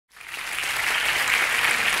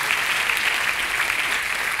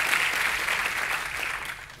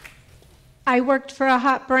I worked for a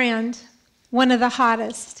hot brand, one of the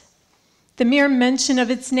hottest. The mere mention of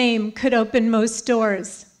its name could open most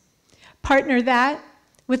doors. Partner that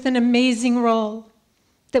with an amazing role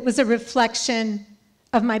that was a reflection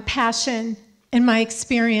of my passion and my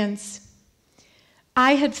experience.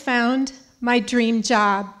 I had found my dream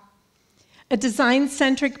job, a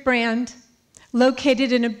design-centric brand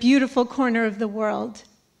located in a beautiful corner of the world.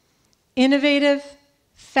 Innovative,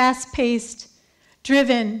 fast-paced,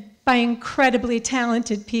 driven by incredibly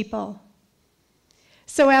talented people.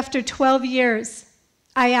 So after 12 years,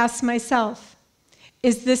 I asked myself,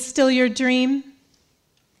 is this still your dream?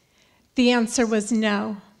 The answer was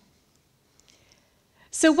no.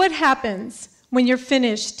 So what happens when you're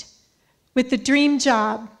finished with the dream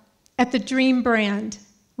job at the dream brand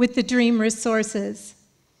with the dream resources?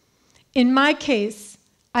 In my case,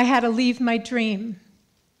 I had to leave my dream.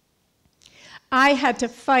 I had to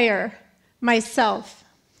fire myself.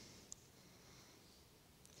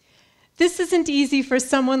 This isn't easy for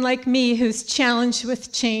someone like me who's challenged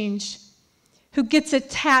with change, who gets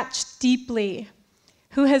attached deeply,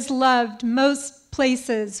 who has loved most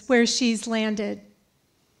places where she's landed.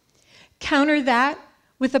 Counter that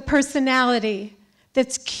with a personality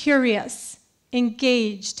that's curious,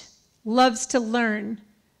 engaged, loves to learn,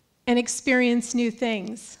 and experience new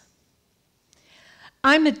things.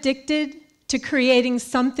 I'm addicted to creating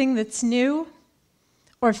something that's new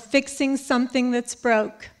or fixing something that's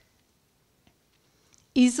broke.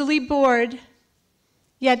 Easily bored,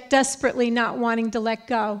 yet desperately not wanting to let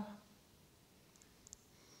go.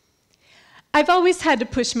 I've always had to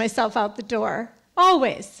push myself out the door,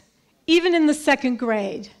 always, even in the second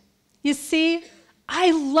grade. You see,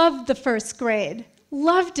 I loved the first grade,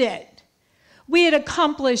 loved it. We had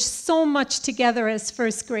accomplished so much together as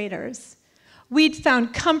first graders. We'd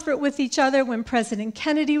found comfort with each other when President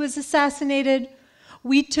Kennedy was assassinated.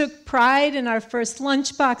 We took pride in our first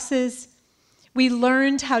lunch boxes. We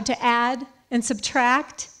learned how to add and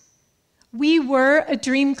subtract. We were a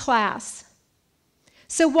dream class.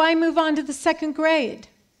 So why move on to the second grade?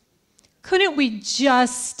 Couldn't we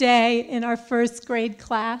just stay in our first grade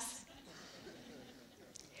class?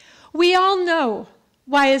 We all know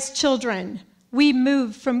why, as children, we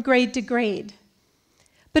move from grade to grade.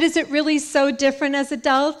 But is it really so different as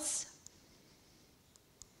adults?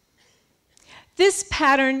 This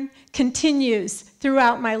pattern continues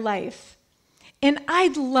throughout my life. And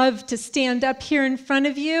I'd love to stand up here in front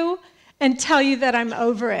of you and tell you that I'm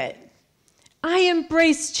over it. I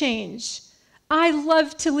embrace change. I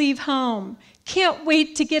love to leave home. Can't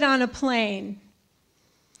wait to get on a plane.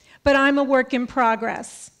 But I'm a work in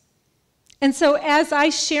progress. And so as I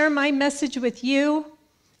share my message with you,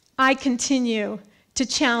 I continue to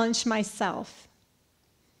challenge myself.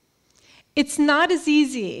 It's not as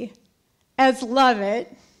easy as love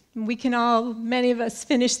it. We can all, many of us,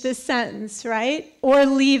 finish this sentence, right? Or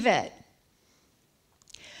leave it.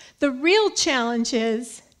 The real challenge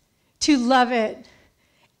is to love it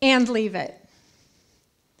and leave it.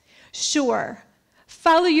 Sure,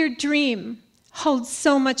 follow your dream holds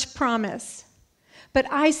so much promise, but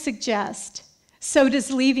I suggest so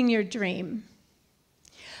does leaving your dream.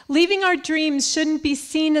 Leaving our dreams shouldn't be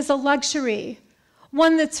seen as a luxury,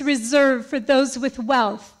 one that's reserved for those with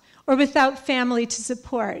wealth or without family to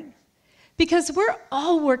support, because we're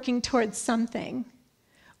all working towards something.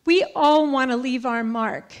 We all want to leave our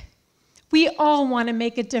mark. We all want to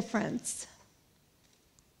make a difference.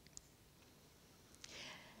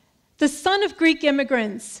 The son of Greek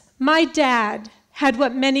immigrants, my dad had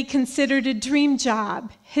what many considered a dream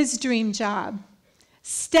job, his dream job.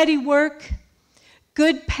 Steady work,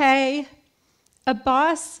 good pay, a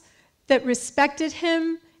boss that respected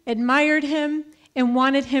him, admired him, and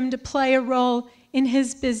wanted him to play a role in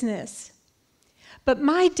his business. But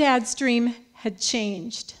my dad's dream had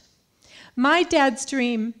changed. My dad's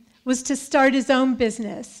dream was to start his own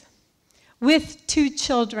business with 2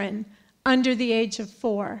 children under the age of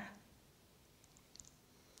 4.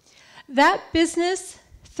 That business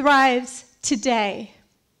thrives today.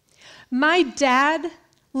 My dad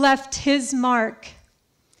left his mark.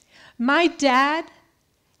 My dad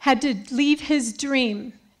had to leave his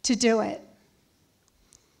dream to do it.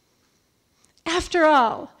 After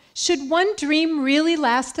all, should one dream really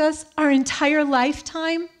last us our entire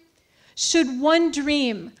lifetime? Should one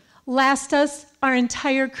dream last us our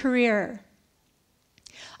entire career?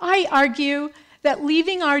 I argue that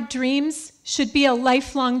leaving our dreams should be a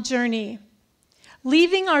lifelong journey.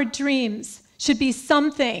 Leaving our dreams should be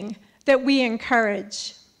something that we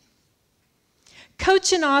encourage.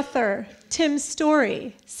 Coach and author Tim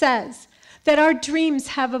Storey says that our dreams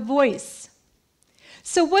have a voice.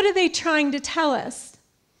 So what are they trying to tell us?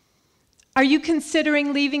 Are you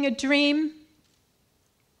considering leaving a dream?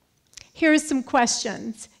 Here are some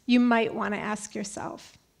questions you might want to ask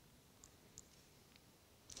yourself.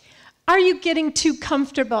 Are you getting too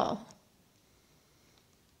comfortable?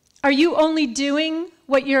 Are you only doing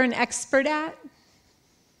what you're an expert at?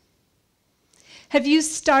 Have you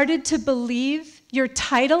started to believe your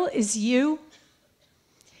title is you?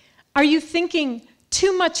 Are you thinking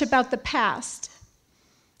too much about the past?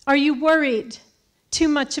 Are you worried too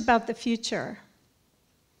much about the future?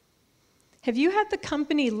 Have you had the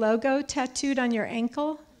company logo tattooed on your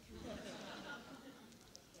ankle?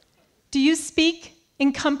 Do you speak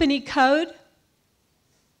in company code?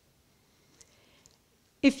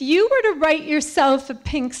 If you were to write yourself a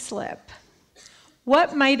pink slip,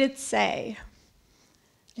 what might it say?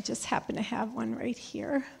 I just happen to have one right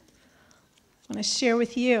here. I want to share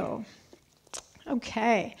with you.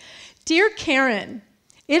 Okay. Dear Karen,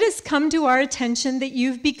 it has come to our attention that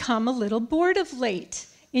you've become a little bored of late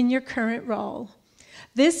in your current role.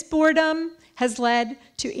 This boredom has led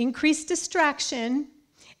to increased distraction,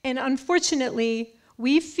 and unfortunately,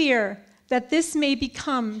 we fear that this may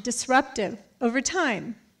become disruptive over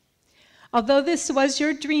time. Although this was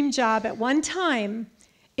your dream job at one time,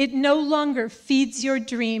 it no longer feeds your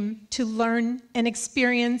dream to learn and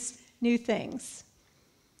experience new things.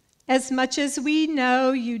 As much as we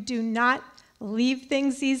know you do not leave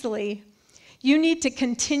things easily, you need to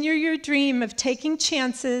continue your dream of taking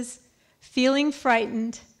chances, feeling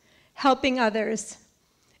frightened, helping others,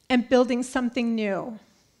 and building something new.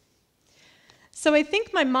 So I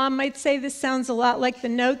think my mom might say this sounds a lot like the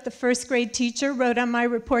note the first grade teacher wrote on my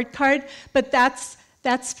report card, but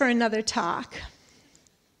that's for another talk.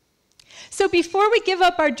 So before we give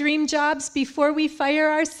up our dream jobs, before we fire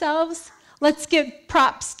ourselves, let's give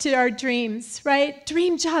props to our dreams, right?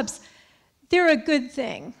 Dream jobs, they're a good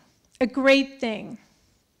thing, a great thing,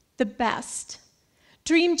 the best.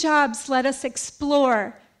 Dream jobs let us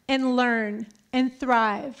explore and learn and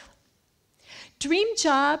thrive. Dream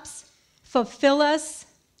jobs fulfill us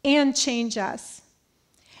and change us.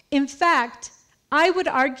 In fact, I would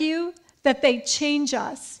argue that they change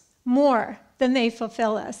us more than they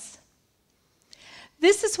fulfill us.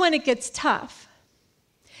 This is when it gets tough.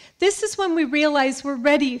 This is when we realize we're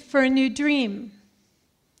ready for a new dream.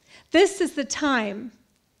 This is the time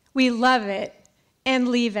we love it and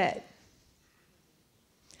leave it.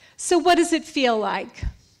 So what does it feel like?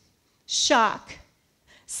 Shock,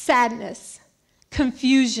 sadness,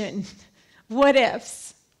 confusion, what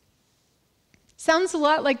ifs. Sounds a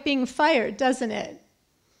lot like being fired, doesn't it?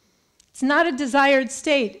 It's not a desired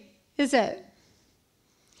state, is it?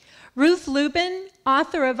 Ruth Lubin,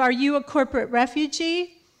 author of Are You a Corporate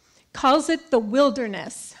Refugee?, calls it the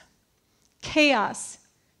wilderness, chaos,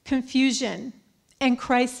 confusion, and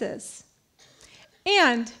crisis.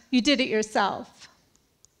 And you did it yourself.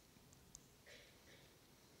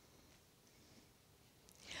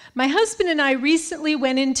 My husband and I recently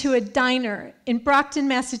went into a diner in Brockton,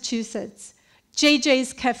 Massachusetts,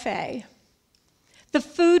 JJ's Cafe. The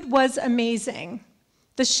food was amazing.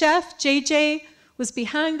 The chef, JJ, was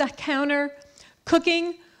behind the counter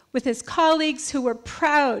cooking with his colleagues who were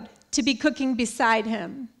proud to be cooking beside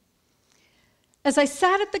him. As I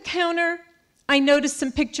sat at the counter, I noticed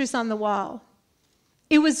some pictures on the wall.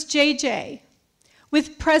 It was JJ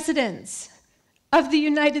with presidents of the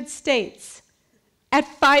United States at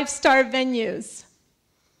 5-star venues.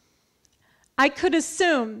 I could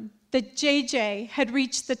assume that JJ had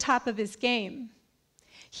reached the top of his game.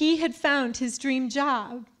 He had found his dream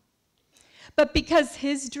job. But because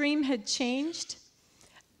his dream had changed,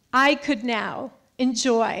 I could now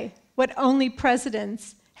enjoy what only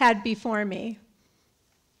presidents had before me.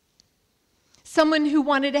 Someone who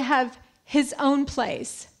wanted to have his own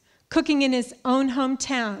place, cooking in his own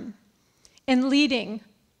hometown, and leading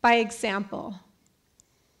by example.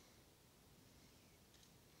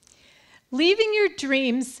 Leaving your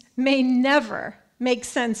dreams may never make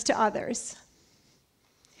sense to others.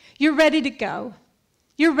 You're ready to go.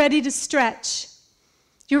 You're ready to stretch.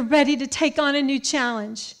 You're ready to take on a new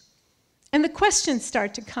challenge. And the questions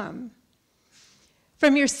start to come.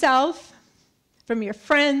 From yourself, from your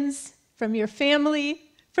friends, from your family,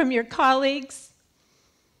 from your colleagues.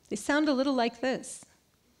 They sound a little like this.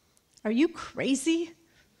 Are you crazy?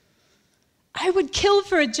 I would kill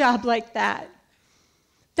for a job like that.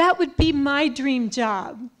 That would be my dream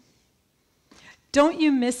job. Don't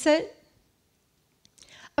you miss it?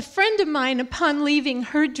 A friend of mine, upon leaving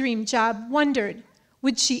her dream job, wondered,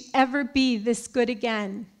 would she ever be this good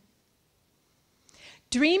again?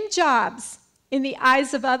 Dream jobs, in the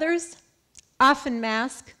eyes of others, often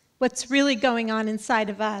mask what's really going on inside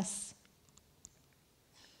of us.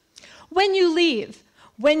 When you leave,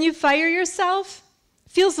 when you fire yourself,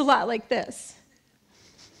 feels a lot like this.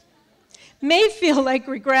 May feel like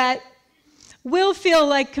regret, will feel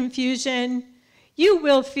like confusion, you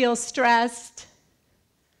will feel stressed.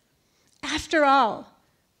 After all,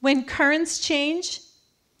 when currents change,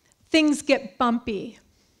 things get bumpy.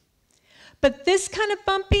 But this kind of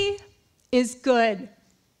bumpy is good.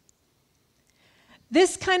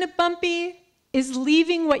 This kind of bumpy is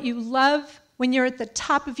leaving what you love when you're at the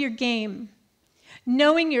top of your game,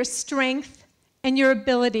 knowing your strength and your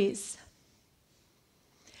abilities.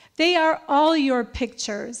 They are all your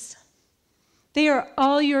pictures. They are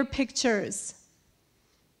all your pictures.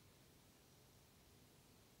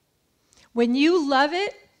 When you love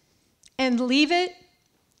it and leave it,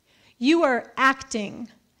 you are acting,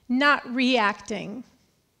 not reacting.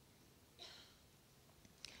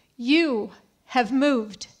 You have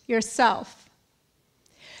moved yourself.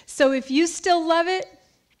 So if you still love it,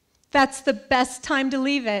 that's the best time to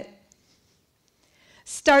leave it.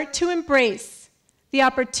 Start to embrace the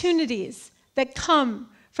opportunities that come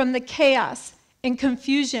from the chaos and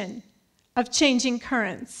confusion of changing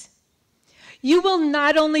currents. You will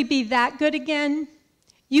not only be that good again,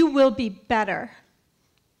 you will be better.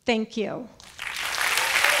 Thank you.